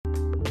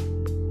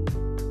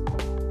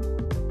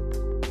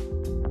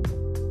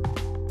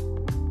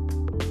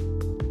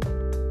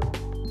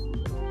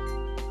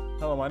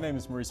my name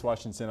is Maurice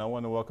Washington. I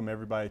want to welcome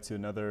everybody to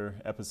another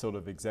episode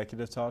of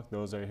Executive Talk,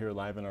 those that are here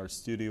live in our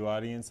studio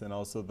audience and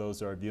also those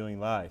that are viewing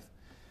live.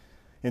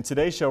 In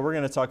today's show, we're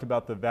going to talk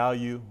about the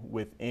value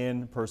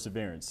within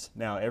perseverance.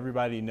 Now,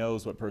 everybody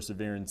knows what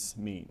perseverance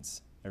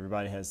means.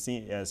 Everybody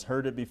has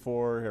heard it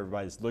before,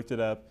 everybody's looked it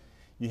up.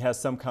 You have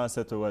some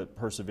concept of what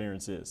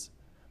perseverance is.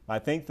 I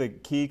think the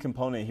key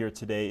component here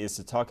today is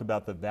to talk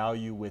about the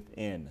value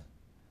within.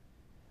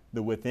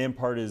 The within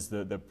part is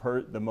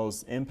the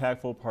most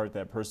impactful part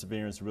that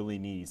perseverance really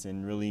needs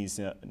and really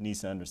needs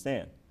to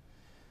understand.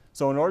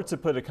 So in order to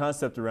put a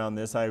concept around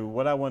this,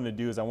 what I want to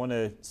do is I want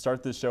to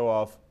start this show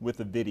off with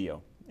a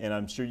video. And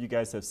I'm sure you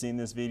guys have seen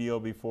this video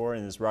before,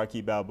 and it's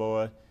Rocky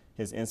Balboa,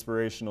 his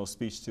inspirational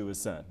speech to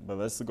his son. But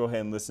let's go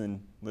ahead and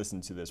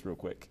listen to this real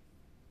quick.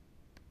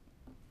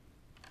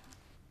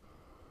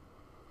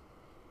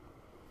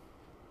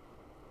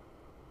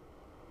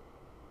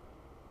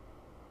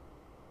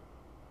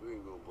 You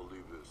ain't gonna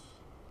believe this.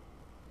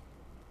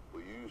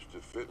 Well, you used to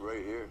fit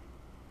right here.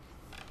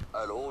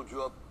 I'd hold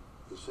you up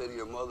and say to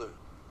your mother,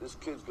 this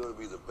kid's gonna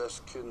be the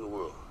best kid in the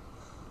world.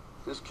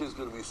 This kid's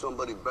gonna be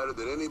somebody better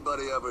than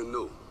anybody ever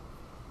knew.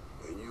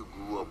 And you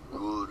grew up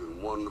good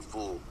and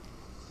wonderful.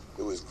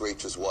 It was great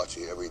just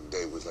watching you every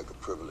day. It was like a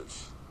privilege.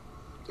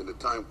 Then the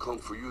time come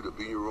for you to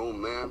be your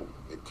own man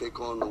and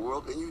take on the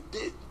world, and you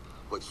did.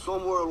 But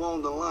somewhere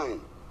along the line,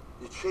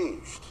 you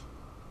changed.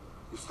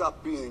 You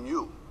stopped being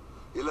you.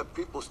 You let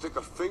people stick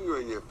a finger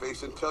in your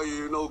face and tell you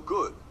you're no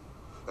good.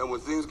 And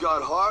when things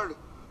got hard,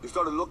 you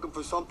started looking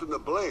for something to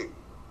blame,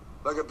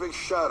 like a big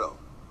shadow.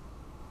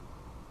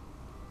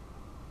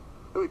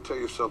 Let me tell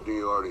you something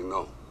you already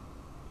know.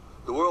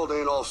 The world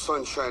ain't all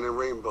sunshine and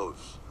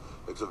rainbows.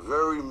 It's a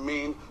very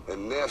mean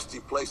and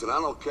nasty place, and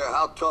I don't care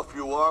how tough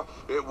you are,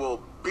 it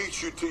will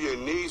beat you to your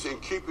knees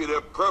and keep you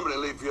there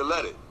permanently if you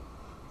let it.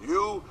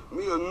 You,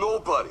 me, or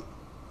nobody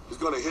is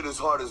gonna hit as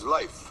hard as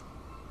life.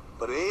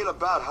 But it ain't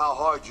about how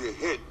hard you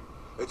hit.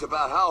 It's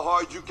about how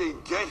hard you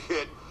can get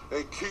hit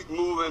and keep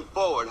moving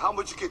forward. How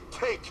much you can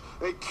take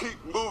and keep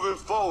moving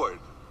forward.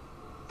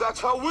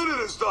 That's how winning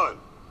is done.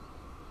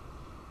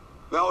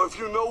 Now, if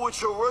you know what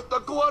you're worth, now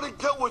go out and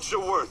get what you're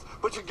worth.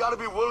 But you gotta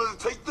be willing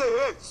to take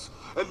the hits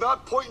and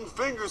not pointing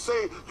fingers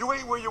saying you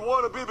ain't where you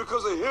wanna be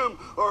because of him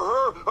or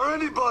her or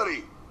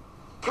anybody.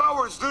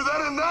 Cowards do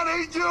that, and that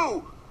ain't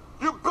you.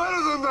 You're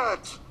better than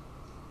that.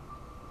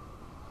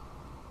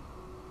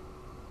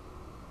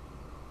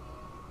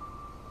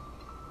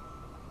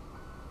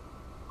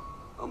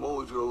 I'm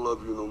always gonna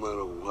love you no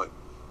matter what.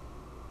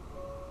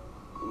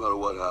 No matter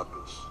what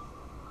happens.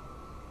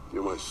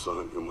 You're my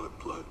son, you're my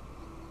blood.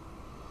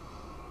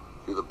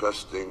 You're the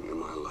best thing in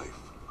my life.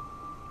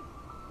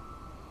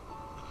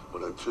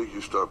 But until you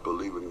start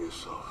believing in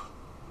yourself,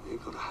 you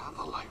ain't gonna have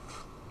a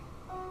life.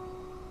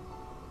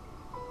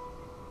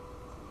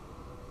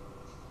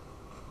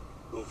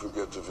 Don't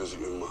forget to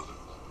visit your mother.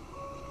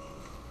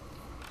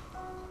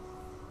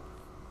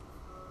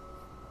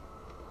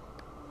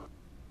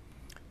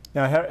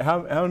 Now,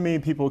 how many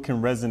people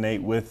can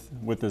resonate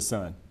with the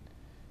son?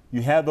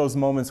 You have those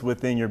moments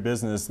within your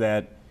business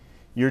that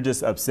you're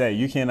just upset.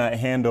 You cannot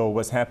handle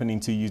what's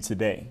happening to you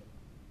today.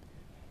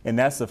 And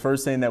that's the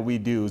first thing that we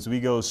do is we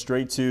go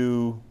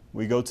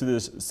to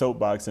this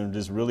soapbox and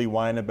just really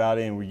whine about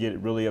it, and we get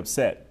really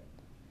upset.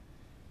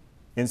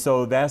 And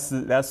so that's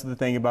the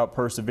thing about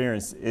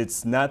perseverance.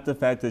 It's not the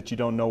fact that you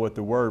don't know what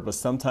the word, but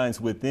sometimes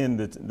within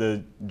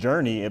the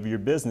journey of your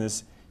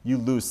business, you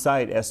lose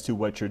sight as to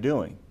what you're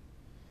doing.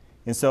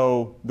 And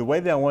so the way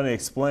that I want to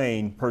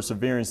explain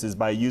perseverance is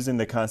by using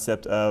the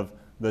concept of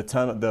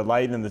the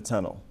light in the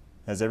tunnel.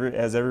 Has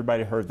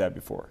everybody heard that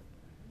before?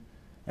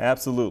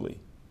 Absolutely.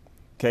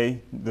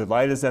 Okay, the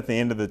light is at the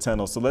end of the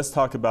tunnel. So let's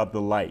talk about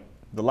the light.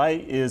 The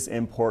light is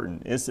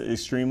important. It's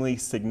extremely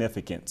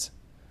significant.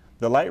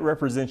 The light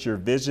represents your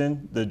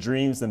vision, the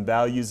dreams and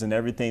values and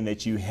everything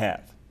that you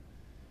have.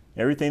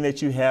 Everything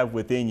that you have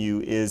within you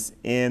is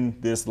in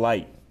this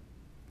light.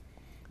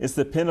 It's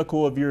the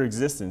pinnacle of your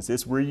existence.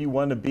 It's where you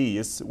want to be.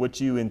 It's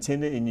what you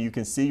intended, and you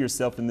can see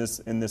yourself in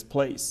this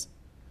place.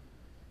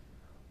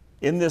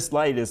 In this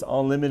light is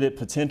unlimited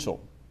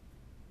potential.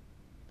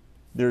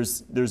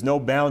 There's no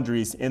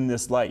boundaries in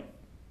this light.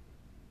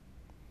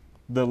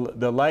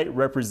 The light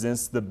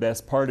represents the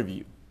best part of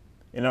you.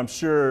 And I'm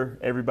sure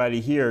everybody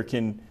here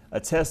can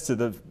attest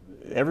to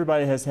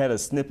everybody has had a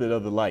snippet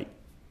of the light.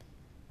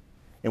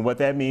 And what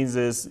that means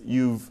is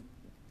you've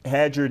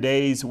had your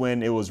days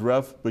when it was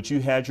rough, but you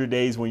had your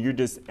days when you're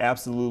just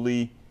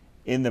absolutely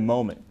in the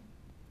moment.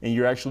 And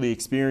you're actually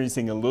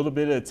experiencing a little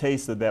bit of a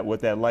taste of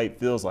what that light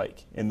feels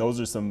like. And those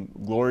are some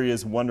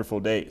glorious, wonderful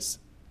days.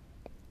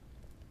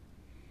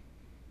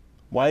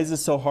 Why is it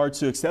so hard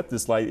to accept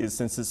this light?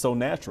 Since it's so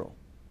natural.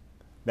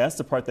 That's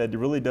the part that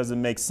really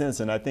doesn't make sense.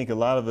 And I think a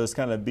lot of us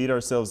kind of beat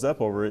ourselves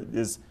up over it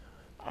is,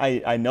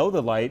 I know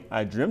the light,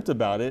 I dreamt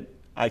about it,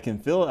 I can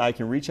feel it, I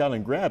can reach out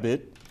and grab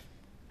it,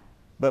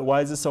 but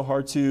why is it so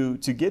hard to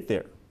get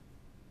there?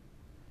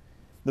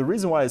 The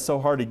reason why it's so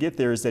hard to get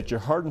there is that your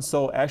heart and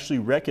soul actually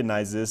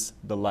recognizes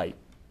the light.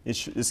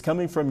 It's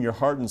coming from your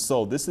heart and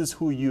soul. This is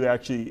who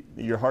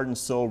your heart and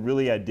soul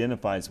really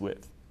identifies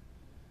with.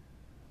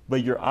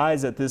 But your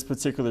eyes at this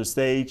particular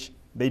stage,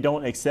 they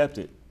don't accept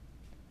it.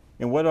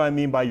 And what do I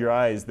mean by your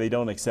eyes? They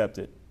don't accept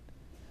it.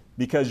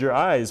 Because your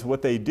eyes,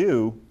 what they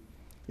do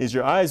is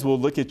your eyes will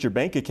look at your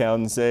bank account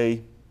and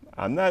say,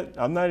 I'm not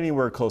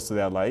anywhere close to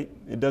that light.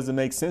 It doesn't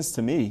make sense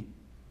to me.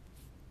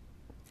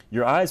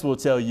 Your eyes will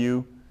tell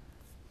you,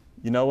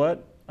 you know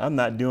what? I'm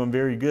not doing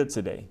very good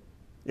today.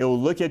 It will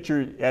look at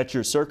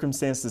your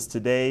circumstances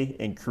today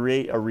and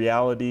create a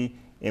reality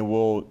and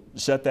will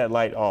shut that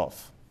light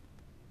off.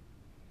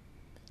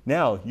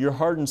 Now, your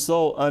heart and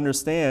soul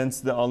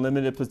understands the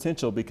unlimited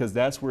potential because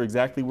that's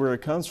exactly where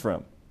it comes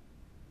from.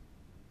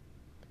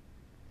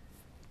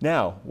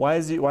 Now, why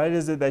is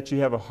it that you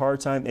have a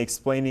hard time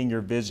explaining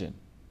your vision?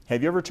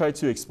 Have you ever tried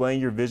to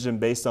explain your vision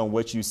based on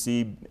what you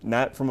see,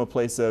 not from a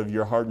place of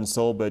your heart and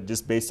soul, but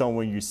just based on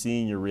what you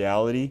see in your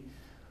reality?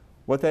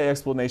 What that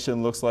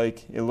explanation looks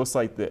like, it looks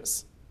like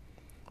this.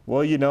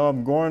 Well,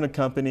 I'm growing a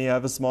company. I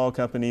have a small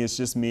company. It's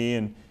just me.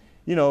 And,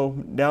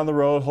 down the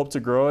road, hope to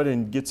grow it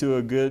and get to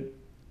a good,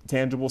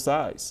 tangible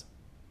size.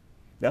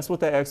 That's what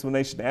that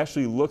explanation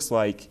actually looks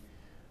like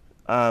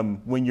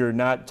when you're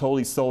not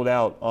totally sold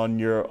out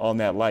on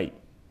that light.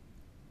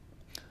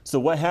 So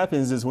what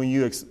happens is when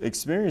you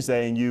experience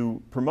that and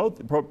you promote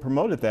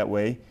it that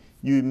way,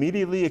 you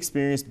immediately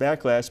experience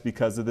backlash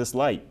because of this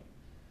light.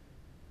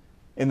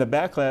 And the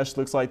backlash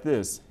looks like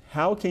this.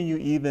 How can you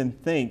even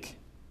think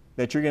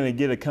that you're going to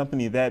get a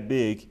company that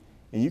big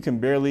and you can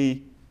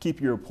barely keep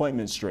your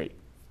appointments straight?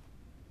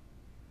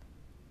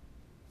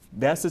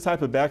 That's the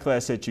type of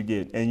backlash that you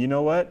get. And you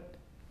know what?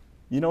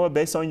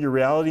 Based on your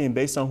reality and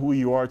based on who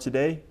you are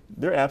today,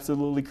 they're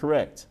absolutely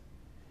correct.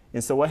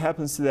 And so what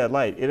happens to that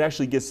light? It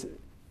actually gets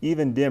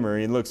even dimmer.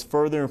 It looks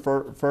further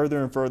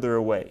and further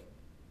away.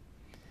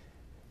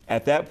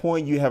 At that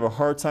point, you have a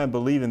hard time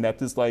believing that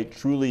this light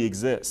truly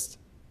exists.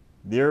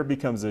 There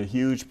becomes a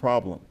huge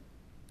problem.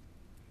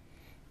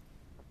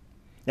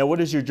 Now, what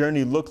does your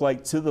journey look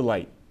like to the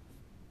light?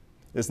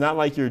 It's not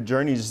like your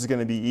journey is just going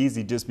to be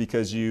easy just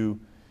because you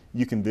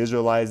can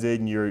visualize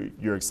it and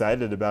you're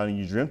excited about it and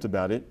you dreamt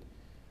about it.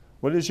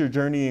 What does your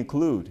journey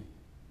include?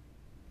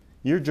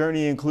 Your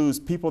journey includes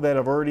people that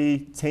have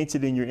already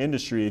tainted in your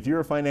industry. If you're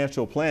a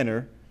financial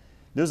planner,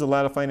 there's a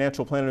lot of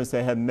financial planners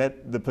that have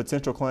met the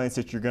potential clients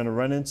that you're going to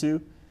run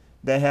into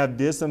that have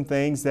did some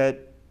things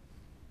that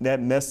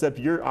mess up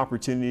your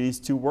opportunities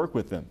to work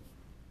with them.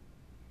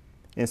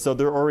 And so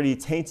they're already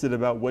tainted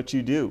about what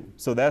you do.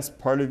 So that's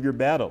part of your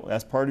battle.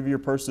 That's part of your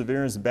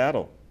perseverance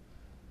battle.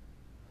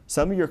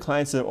 Some of your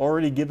clients have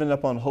already given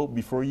up on hope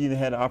before you even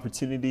had an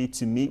opportunity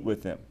to meet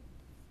with them.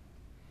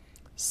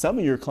 Some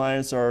of your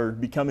clients are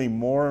becoming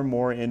more and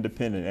more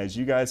independent. As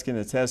you guys can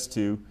attest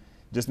to,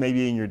 just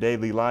maybe in your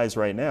daily lives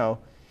right now,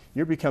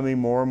 you're becoming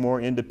more and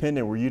more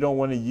independent where you don't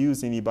want to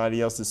use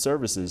anybody else's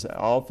services.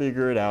 I'll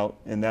figure it out,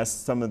 and that's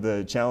some of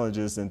the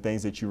challenges and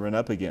things that you run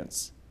up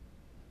against.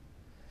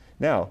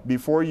 Now,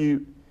 here's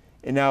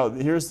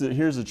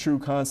the true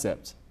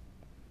concept.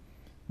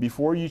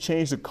 Before you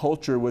change the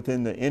culture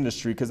within the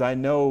industry, because I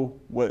know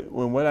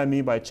what I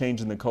mean by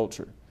changing the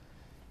culture.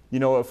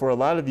 For a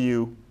lot of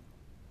you,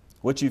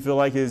 what you feel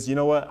like is,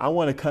 I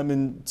want to come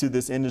into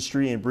this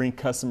industry and bring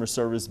customer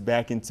service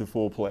back into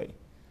full play.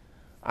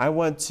 I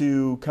want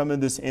to come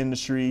in this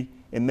industry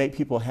and make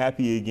people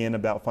happy again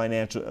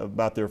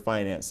about their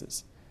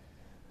finances.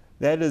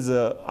 That is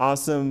an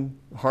awesome,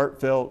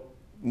 heartfelt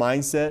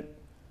mindset,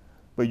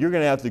 but you're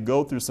going to have to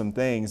go through some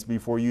things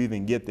before you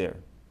even get there.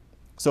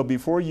 So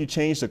before you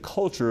change the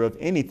culture of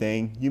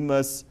anything, you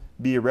must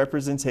be a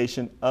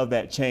representation of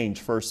that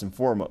change first and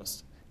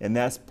foremost. And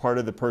that's part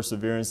of the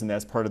perseverance and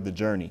that's part of the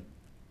journey.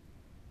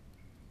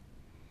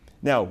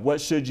 Now, what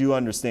should you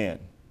understand?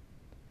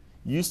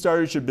 You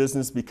started your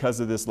business because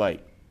of this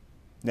light.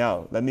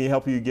 Now, let me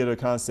help you get a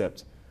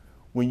concept.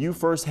 When you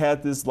first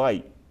had this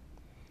light,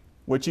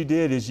 what you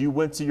did is you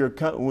went to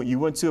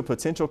a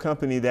potential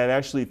company that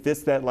actually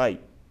fits that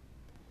light.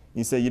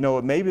 You say,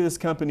 maybe this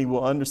company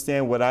will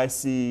understand what I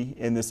see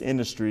in this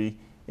industry,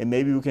 and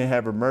maybe we can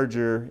have a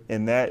merger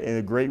and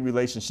a great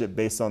relationship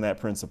based on that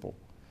principle.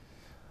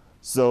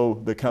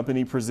 So the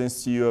company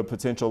presents to you a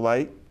potential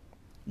light.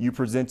 You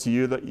present to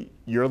you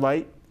your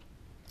light.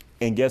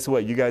 And guess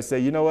what? You guys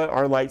say,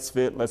 our lights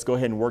fit. Let's go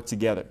ahead and work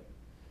together.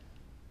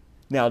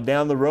 Now,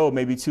 down the road,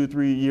 maybe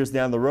 2-3 years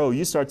down the road,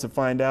 you start to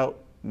find out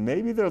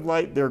maybe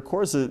their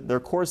course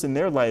in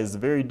their light is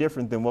very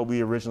different than what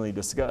we originally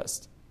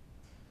discussed.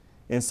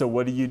 And so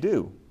what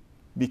do?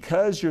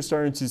 Because you're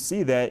starting to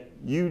see that,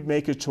 you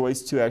make a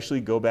choice to actually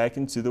go back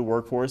into the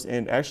workforce,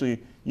 and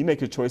actually you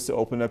make a choice to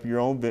open up your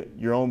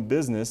own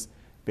business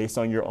based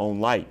on your own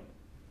light.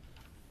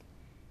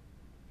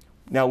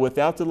 Now,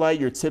 without the light,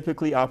 you're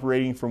typically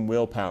operating from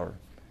willpower.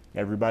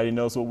 Everybody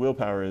knows what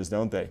willpower is,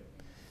 don't they?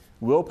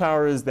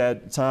 Willpower is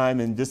that time,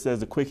 and just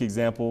as a quick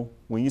example,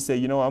 when you say,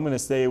 I'm going to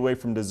stay away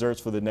from desserts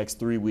for the next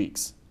 3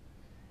 weeks.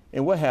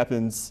 And what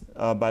happens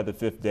by the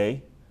 5th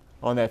day?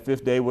 On that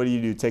 5th day, what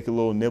do? Take a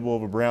little nibble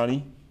of a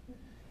brownie.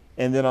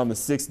 And then on the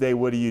 6th day,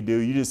 what do?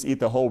 You just eat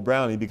the whole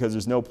brownie because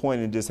there's no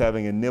point in just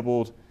having a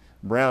nibbled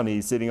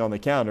brownie sitting on the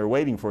counter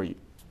waiting for you.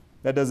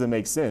 That doesn't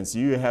make sense.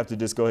 You have to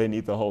just go ahead and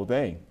eat the whole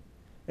thing.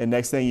 And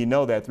next thing you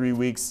know, that 3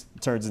 weeks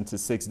turns into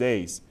 6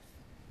 days.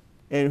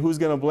 And who's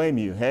going to blame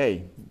you?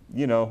 Hey,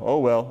 oh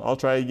well, I'll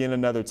try again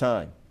another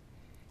time.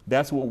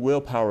 That's what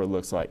willpower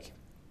looks like.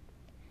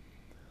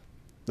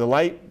 The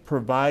light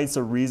provides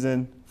a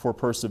reason for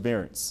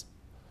perseverance.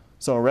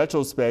 So in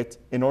retrospect,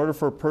 in order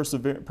for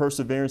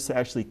perseverance to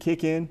actually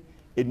kick in,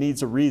 it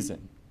needs a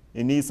reason.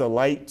 It needs a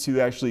light to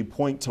actually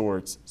point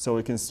towards so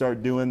it can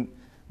start doing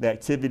the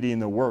activity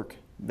and the work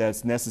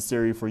that's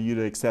necessary for you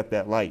to accept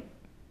that light.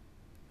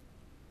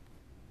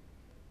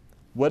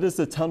 What does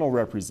the tunnel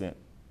represent?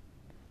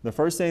 The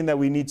first thing that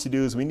we need to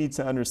do is we need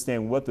to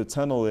understand what the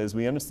tunnel is.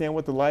 We understand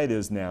what the light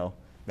is now.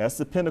 That's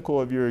the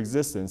pinnacle of your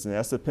existence, and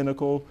that's the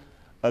pinnacle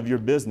of your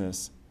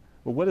business.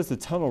 But what does the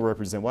tunnel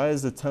represent? Why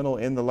is the tunnel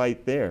and the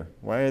light there?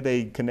 Why are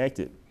they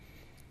connected?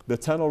 The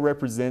tunnel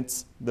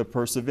represents the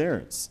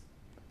perseverance.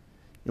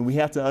 And we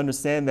have to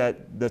understand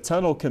that the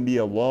tunnel can be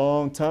a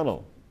long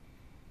tunnel.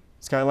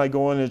 It's kind of like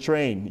going in a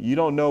train. You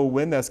don't know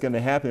when that's going to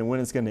happen,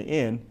 when it's going to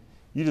end.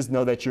 You just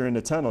know that you're in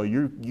the tunnel.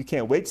 You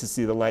can't wait to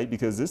see the light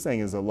because this thing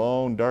is a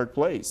long, dark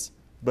place.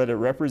 But it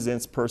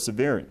represents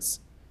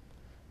perseverance.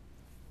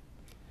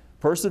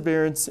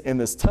 Perseverance in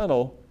this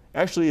tunnel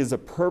actually is a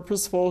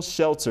purposeful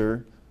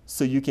shelter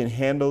so you can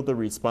handle the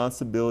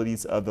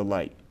responsibilities of the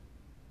light.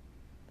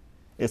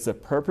 It's a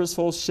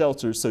purposeful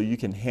shelter so you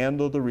can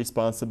handle the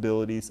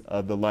responsibilities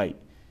of the light.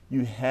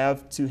 You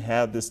have to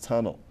have this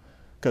tunnel.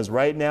 Because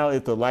right now,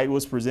 if the light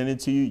was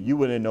presented to you, you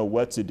wouldn't know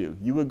what to do.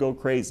 You would go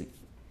crazy.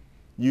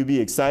 You'd be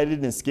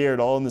excited and scared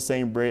all in the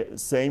same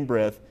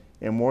breath,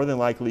 and more than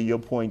likely, you'll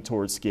point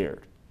towards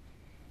scared.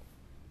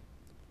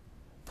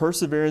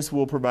 Perseverance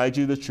will provide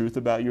you the truth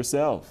about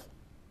yourself.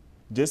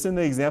 Just in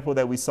the example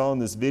that we saw in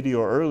this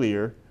video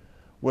earlier,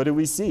 what did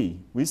we see?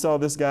 We saw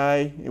this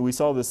guy, and we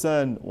saw the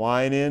son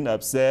whining,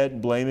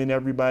 upset, blaming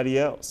everybody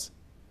else.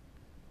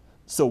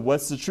 So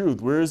what's the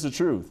truth? Where is the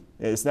truth?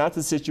 It's not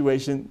the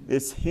situation,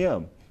 it's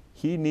him.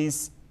 He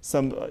needs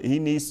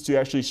to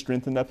actually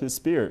strengthen up his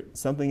spirit.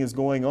 Something is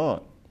going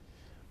on.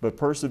 But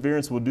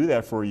perseverance will do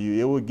that for you.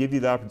 It will give you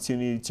the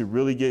opportunity to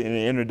really get an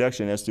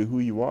introduction as to who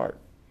you are.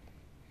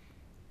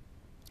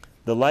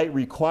 The light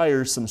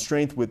requires some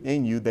strength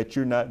within you that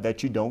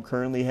you don't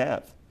currently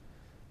have.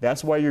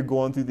 That's why you're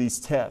going through these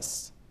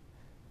tests.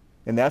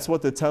 And that's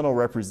what the tunnel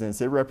represents.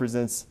 It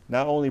represents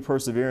not only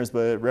perseverance,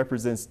 but it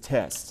represents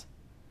test.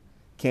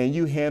 Can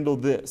you handle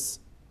this?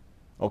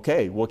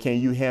 Okay, well,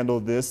 can you handle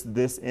this,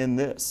 this, and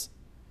this?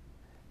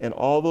 And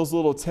all those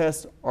little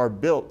tests are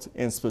built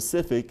and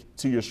specific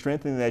to your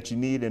strengthening that you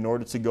need in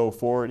order to go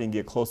forward and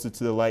get closer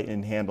to the light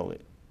and handle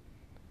it.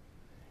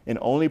 And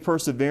only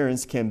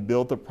perseverance can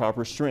build the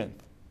proper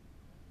strength.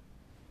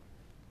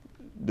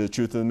 The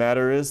truth of the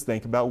matter is,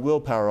 think about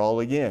willpower all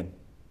again.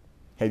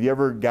 Have you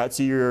ever got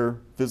to your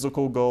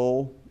physical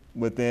goal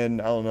within,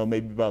 I don't know,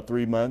 maybe about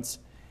 3 months?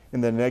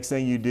 And the next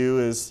thing you do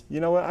is,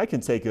 you know what, I can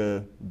take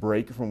a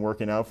break from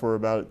working out for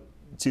about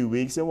 2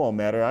 weeks. It won't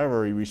matter. I've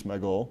already reached my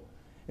goal.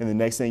 And the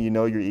next thing you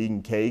know, you're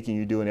eating cake and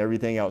you're doing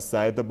everything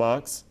outside the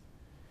box.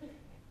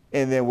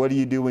 And then what do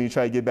you do when you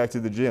try to get back to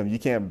the gym? You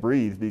can't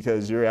breathe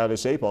because you're out of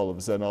shape all of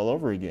a sudden all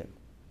over again.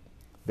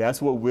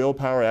 That's what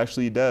willpower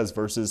actually does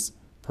versus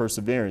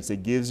perseverance.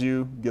 It gives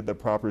you the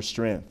proper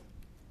strength.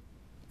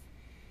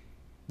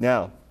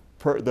 Now,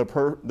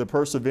 the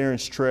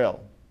perseverance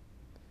trail.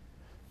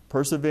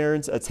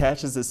 Perseverance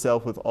attaches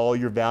itself with all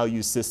your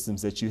value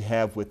systems that you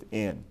have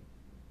within.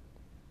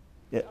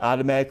 It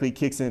automatically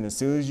kicks in. As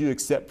soon as you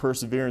accept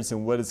perseverance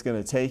and what it's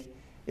going to take,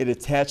 it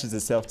attaches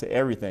itself to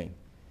everything.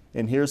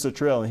 And here's the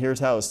trail, and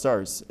here's how it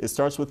starts. It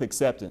starts with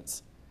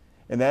acceptance.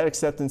 And that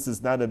acceptance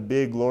is not a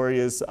big,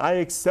 glorious, I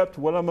accept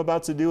what I'm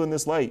about to do in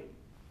this light.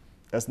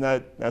 That's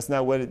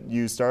not what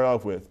you start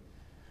off with.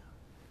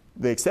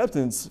 The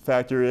acceptance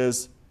factor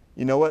is,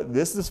 you know what,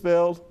 this has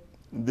failed,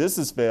 this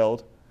has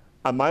failed.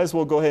 I might as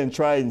well go ahead and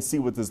try and see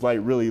what this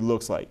light really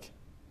looks like.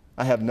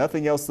 I have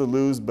nothing else to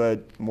lose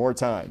but more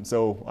time,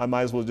 so I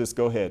might as well just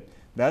go ahead.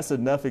 That's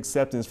enough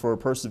acceptance for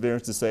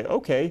perseverance to say,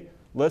 okay,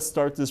 let's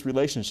start this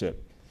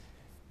relationship.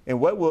 And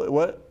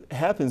what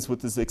happens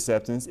with this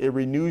acceptance? It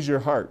renews your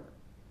heart.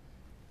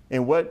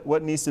 And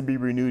what needs to be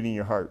renewed in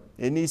your heart?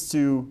 It needs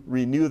to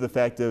renew the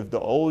fact that the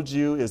old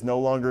you is no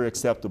longer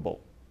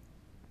acceptable.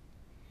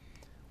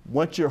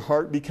 Once your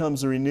heart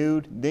becomes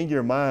renewed, then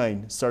your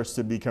mind starts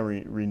to become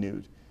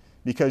renewed.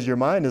 Because your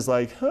mind is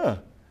like,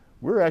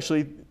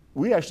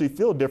 we actually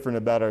feel different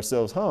about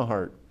ourselves,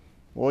 heart?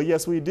 Well,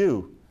 yes, we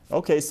do.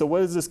 Okay, so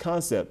what is this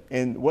concept?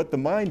 And what the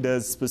mind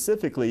does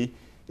specifically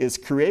is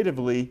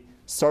creatively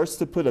starts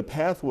to put a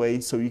pathway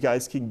so you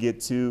can get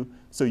to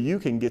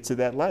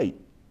that light.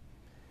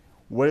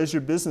 What does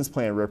your business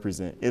plan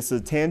represent? It's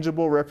a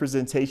tangible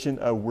representation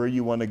of where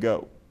you want to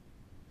go.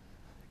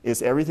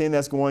 It's everything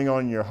that's going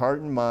on in your heart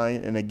and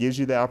mind, and it gives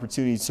you the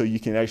opportunity so you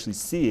can actually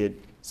see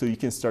it, so you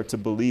can start to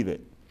believe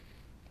it.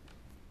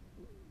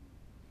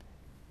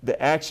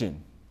 The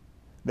action.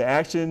 The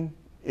action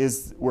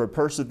is where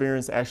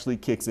perseverance actually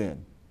kicks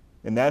in.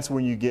 And that's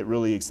when you get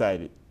really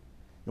excited.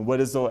 And what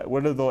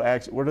are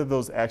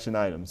those action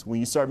items? When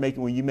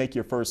you make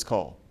your first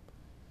call,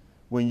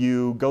 when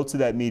you go to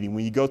that meeting,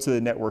 when you go to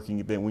the networking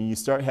event, when you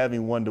start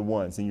having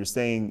one-to-ones and you're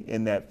staying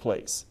in that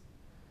place.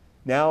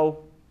 Now,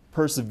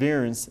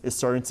 perseverance is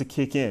starting to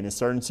kick in. It's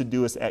starting to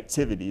do its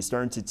activity. It's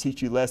starting to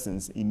teach you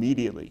lessons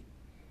immediately.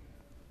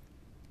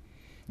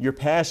 Your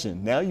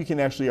passion, now you can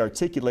actually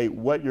articulate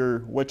what you're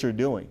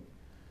doing.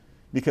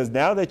 Because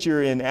now that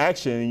you're in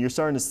action and you're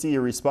starting to see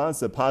a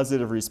response, a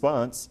positive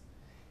response,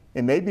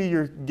 and maybe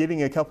you're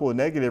getting a couple of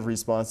negative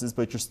responses,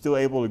 but you're still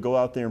able to go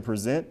out there and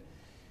present,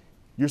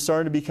 you're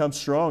starting to become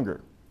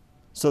stronger.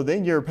 So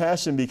then your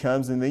passion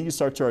becomes, and then you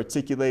start to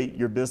articulate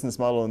your business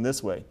model in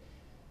this way.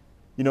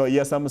 You know,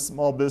 yes, I'm a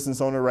small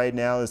business owner right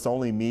now. It's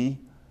only me,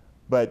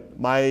 but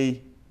my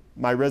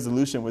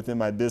resolution within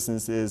my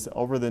business is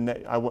over the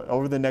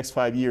next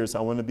 5 years,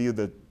 I want to be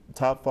the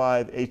top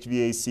 5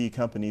 HVAC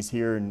companies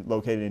here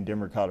located in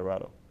Denver,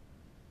 Colorado.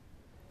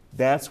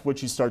 That's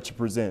what you start to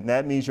present.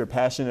 That means you're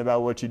passionate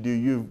about what you do.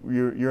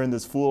 You're in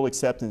this full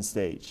acceptance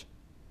stage.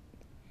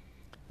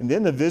 And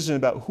then the vision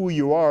about who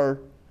you are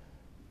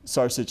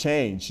starts to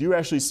change. You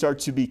actually start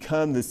to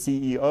become the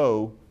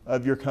CEO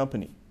of your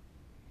company.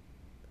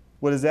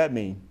 What does that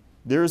mean?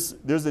 There's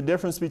a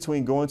difference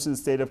between going to the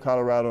state of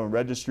Colorado and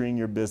registering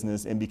your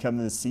business and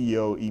becoming the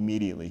CEO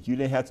immediately. You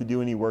didn't have to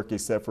do any work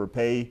except for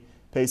pay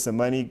some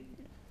money,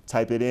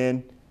 type it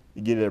in,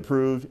 you get it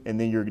approved, and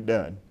then you're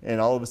done. And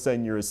all of a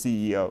sudden you're a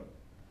CEO.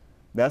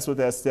 That's what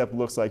that step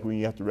looks like when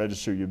you have to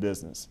register your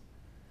business.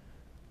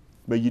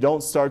 But you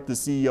don't start the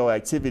CEO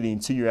activity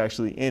until you're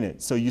actually in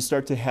it. So you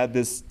start to have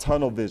this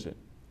tunnel vision.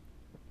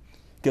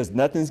 Because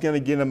nothing's going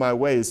to get in my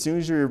way. As soon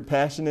as you're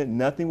passionate,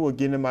 nothing will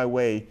get in my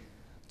way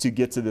to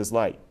get to this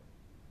light.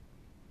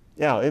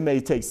 Now, it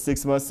may take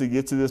 6 months to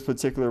get to this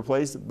particular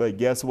place, but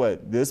guess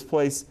what? This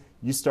place,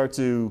 you start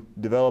to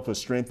develop a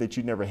strength that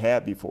you never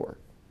had before.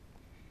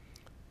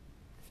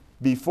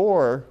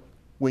 Before,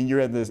 when you're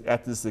at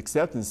this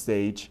acceptance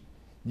stage,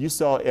 you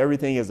saw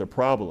everything as a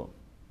problem.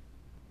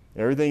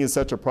 Everything is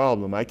such a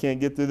problem. I can't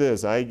get through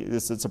this.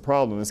 It's a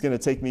problem. It's going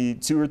to take me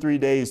 2 or 3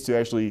 days to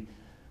actually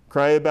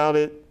cry about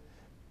it,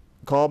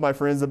 call my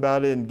friends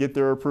about it and get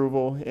their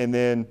approval, and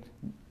then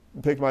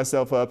pick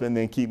myself up and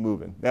then keep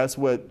moving. That's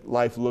what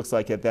life looks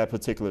like at that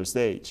particular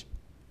stage.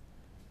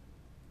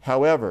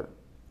 However,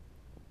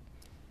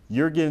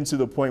 you're getting to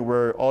the point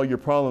where all your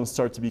problems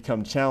start to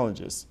become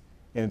challenges.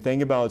 And the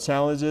thing about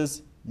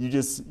challenges,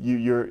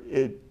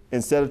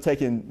 instead of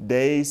taking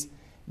days,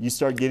 you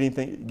start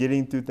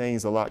getting through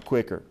things a lot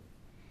quicker.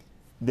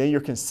 Then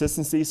your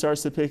consistency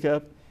starts to pick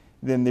up,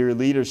 then your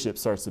leadership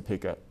starts to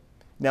pick up.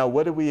 Now,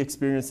 what did we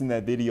experience in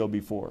that video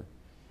before?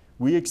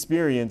 We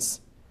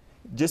experienced,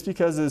 just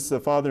because it's a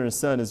father and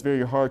son, it's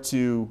very hard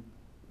to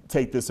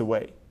take this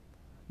away.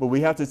 But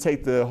we have to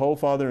take the whole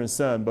father and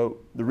son. But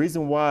the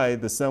reason why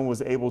the son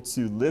was able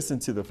to listen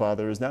to the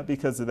father is not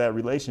because of that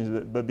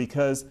relationship, but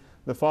because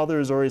the father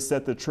has already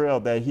set the trail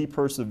that he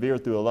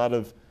persevered through a lot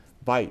of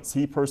bites.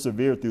 He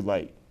persevered through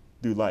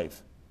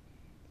life.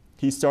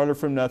 He started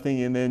from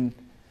nothing and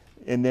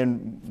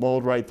then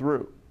mulled right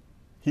through.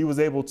 He was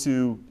able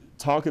to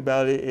talk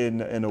about it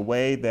in a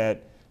way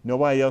that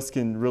nobody else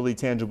can really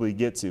tangibly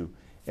get to.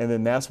 And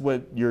then that's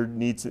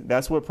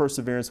what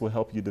perseverance will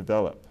help you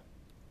develop.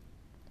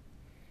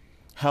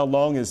 How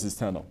long is this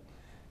tunnel?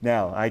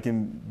 Now, I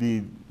can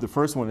be the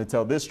first one to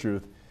tell this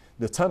truth.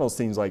 The tunnel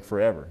seems like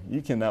forever.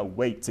 You cannot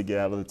wait to get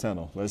out of the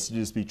tunnel. Let's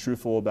just be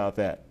truthful about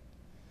that.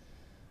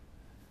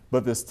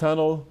 But this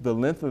tunnel, the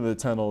length of the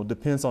tunnel,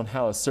 depends on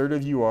how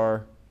assertive you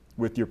are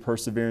with your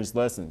perseverance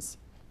lessons.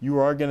 You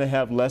are going to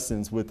have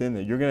lessons within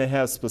it. You're going to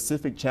have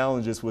specific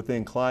challenges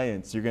within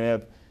clients. You're going to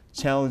have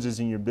challenges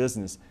in your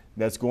business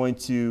that's going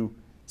to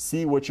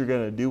see what you're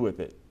going to do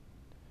with it.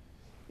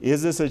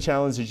 Is this a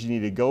challenge that you need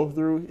to go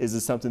through? Is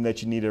this something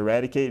that you need to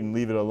eradicate and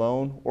leave it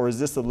alone? Or is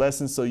this a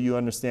lesson so you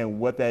understand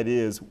what that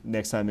is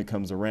next time it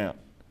comes around?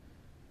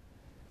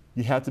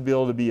 You have to be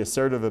able to be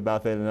assertive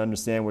about that and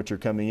understand what you're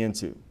coming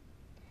into.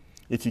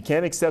 If you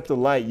can't accept the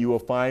light, you will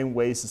find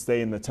ways to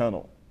stay in the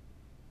tunnel.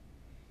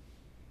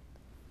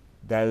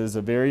 That is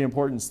a very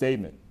important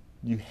statement.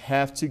 You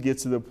have to get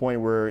to the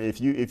point where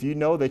if you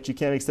know that you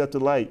can't accept the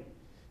light,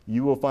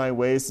 you will find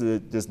ways to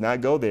just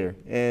not go there.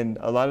 And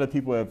a lot of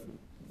people have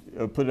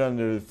put it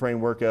under the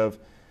framework of,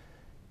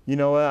 you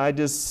know what, I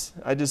just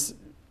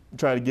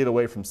try to get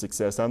away from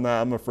success.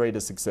 I'm afraid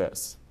of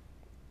success.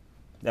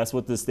 That's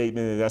what the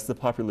statement is. That's the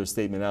popular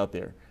statement out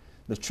there.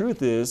 The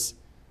truth is,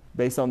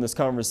 based on this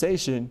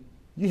conversation,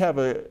 you have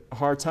a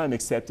hard time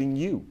accepting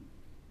you.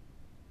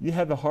 You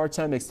have a hard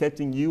time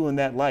accepting you in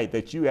that light,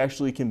 that you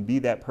actually can be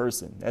that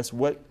person. That's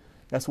what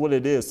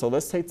it is. So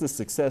let's take the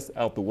success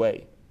out the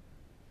way.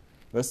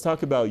 Let's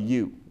talk about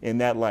you in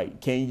that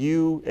light. Can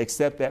you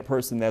accept that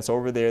person that's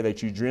over there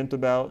that you dreamt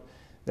about,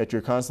 that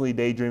you're constantly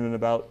daydreaming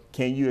about?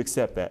 Can you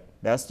accept that?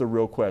 That's the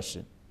real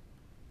question.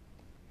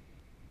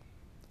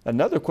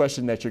 Another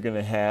question that you're going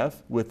to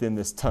have within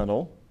this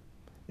tunnel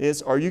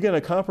is, are you going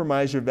to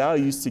compromise your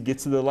values to get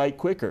to the light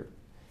quicker?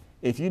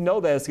 If you know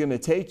that it's going to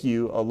take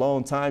you a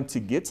long time to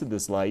get to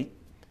this light,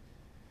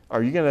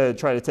 are you going to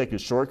try to take a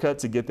shortcut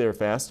to get there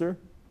faster?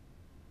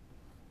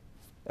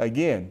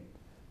 Again,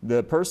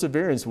 the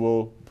perseverance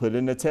will put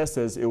in a test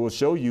as it will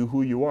show you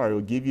who you are. It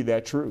will give you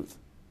that truth.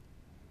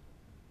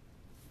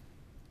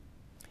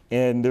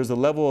 And there's a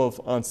level of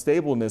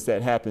unstableness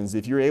that happens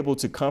if you're able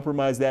to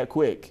compromise that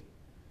quick.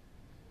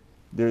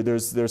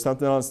 There's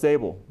something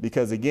unstable,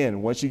 because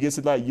again, once you get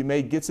to the light, you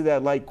may get to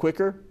that light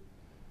quicker,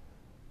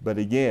 but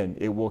again,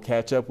 it will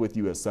catch up with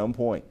you at some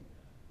point,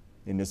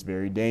 and it's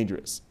very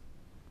dangerous.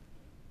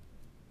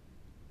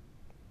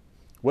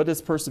 What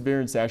does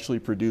perseverance actually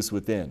produce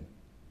within?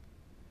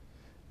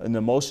 An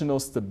emotional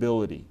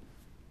stability.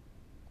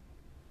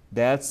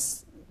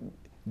 That's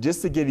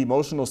just to get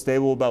emotional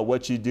stable about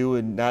what you do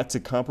and not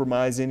to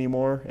compromise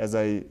anymore, as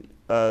I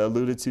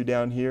alluded to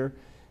down here.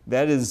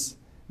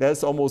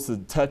 That's almost a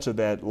touch of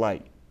that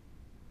light.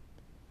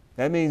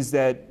 That means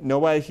that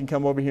nobody can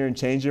come over here and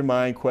change your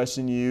mind,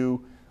 question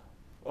you,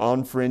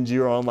 unfriend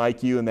you or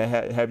unlike you, and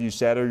have you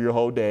shatter your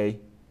whole day.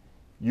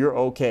 You're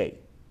okay.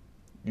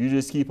 You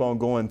just keep on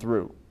going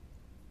through.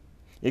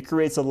 It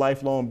creates a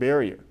lifelong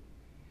barrier.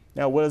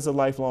 Now, what is a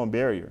lifelong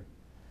barrier?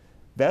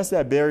 That's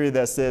that barrier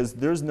that says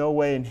there's no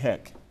way in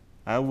heck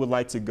I would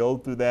like to go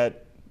through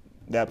that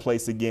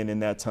place again in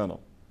that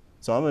tunnel.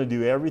 So I'm going to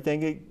do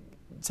everything it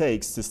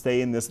takes to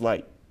stay in this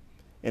light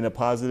in a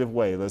positive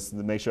way. Let's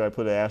make sure I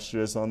put an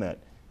asterisk on that.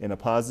 In a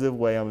positive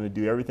way, I'm going to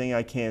do everything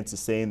I can to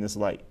stay in this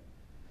light.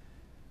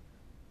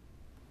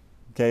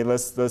 Okay,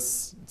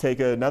 let's take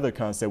another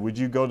concept. Would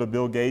you go to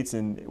Bill Gates,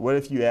 and what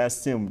if you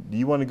asked him, do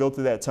you want to go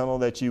through that tunnel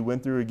that you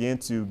went through again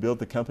to build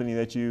the company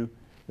that you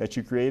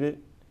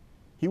created?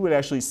 He would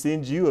actually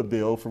send you a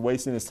bill for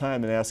wasting his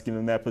time and asking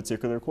him that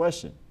particular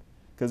question,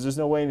 because there's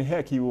no way in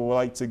heck he would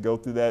like to go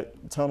through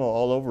that tunnel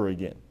all over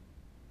again.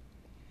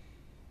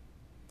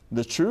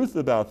 The truth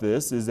about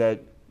this is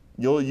that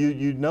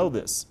you know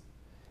this.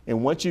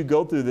 And once you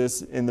go through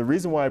this, and the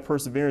reason why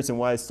perseverance and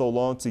why it's so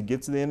long to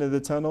get to the end of the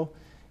tunnel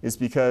is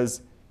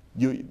because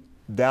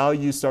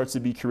value starts to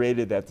be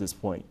created at this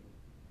point.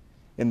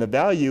 And the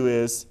value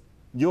is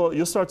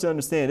you'll start to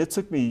understand it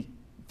took me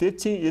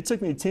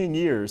 10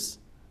 years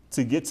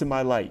to get to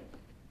my light.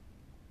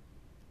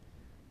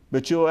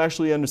 But you'll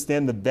actually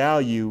understand the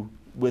value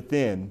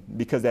within,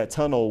 because that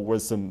tunnel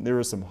there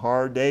were some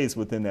hard days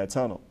within that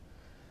tunnel.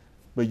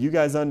 But you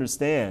guys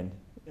understand,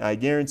 I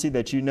guarantee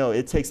that you know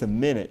it takes a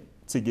minute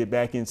to get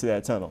back into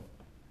that tunnel.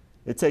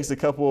 It takes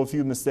a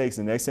few mistakes,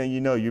 and next thing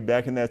you know, you're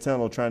back in that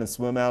tunnel trying to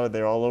swim out of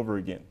there all over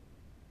again.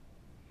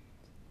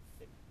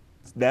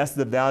 That's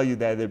the value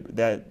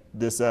that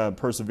this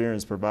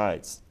perseverance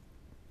provides.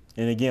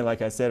 And again,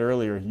 like I said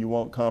earlier, you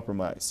won't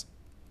compromise.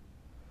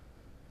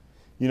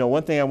 You know,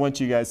 one thing I want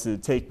you guys to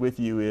take with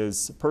you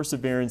is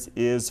perseverance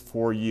is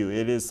for you.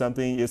 It is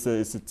something, it's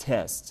a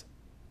test.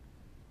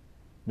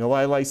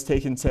 Nobody likes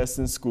taking tests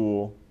in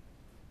school.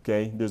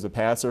 Okay, there's a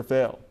pass or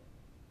fail.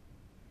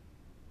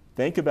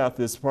 Think about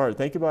this part.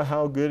 Think about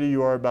how good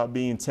you are about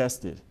being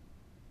tested.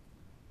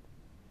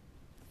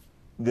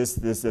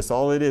 That's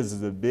all it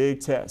is a big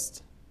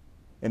test.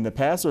 And the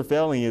pass or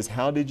failing is,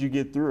 how did you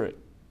get through it?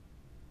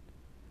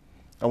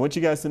 I want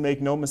you guys to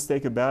make no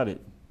mistake about it.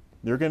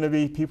 There are going to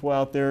be people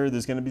out there,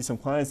 there's going to be some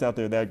clients out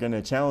there that are going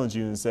to challenge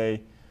you and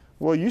say,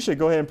 well, you should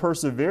go ahead and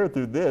persevere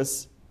through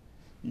this.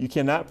 You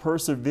cannot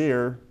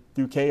persevere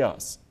through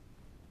chaos.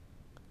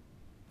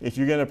 If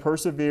you're going to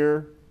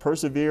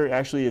persevere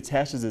actually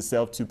attaches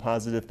itself to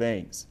positive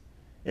things.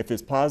 If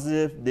it's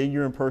positive, then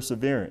you're in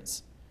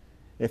perseverance.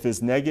 If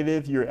it's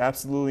negative, you're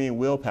absolutely in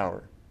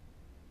willpower.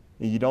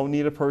 And you don't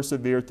need to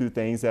persevere through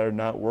things that are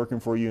not working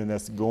for you and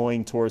that's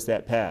going towards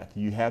that path.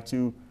 You have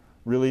to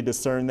really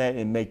discern that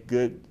and make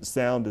good,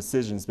 sound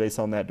decisions based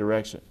on that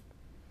direction.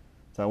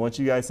 So I want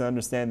you guys to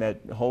understand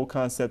that whole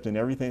concept and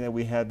everything that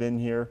we have in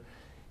here.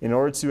 In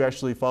order to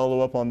actually follow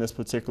up on this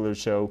particular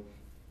show,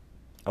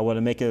 I want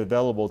to make it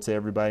available to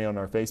everybody on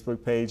our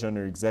Facebook page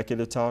under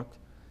Executive Talk.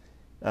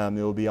 It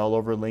will be all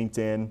over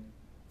LinkedIn.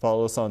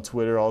 Follow us on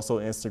Twitter, also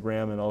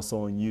Instagram, and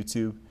also on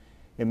YouTube.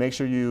 And make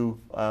sure you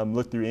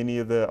look through any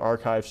of the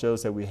archive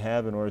shows that we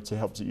have in order to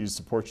help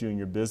support you in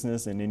your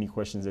business and any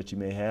questions that you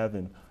may have.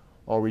 And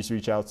always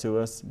reach out to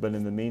us. But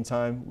in the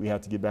meantime, we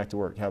have to get back to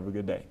work. Have a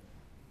good day.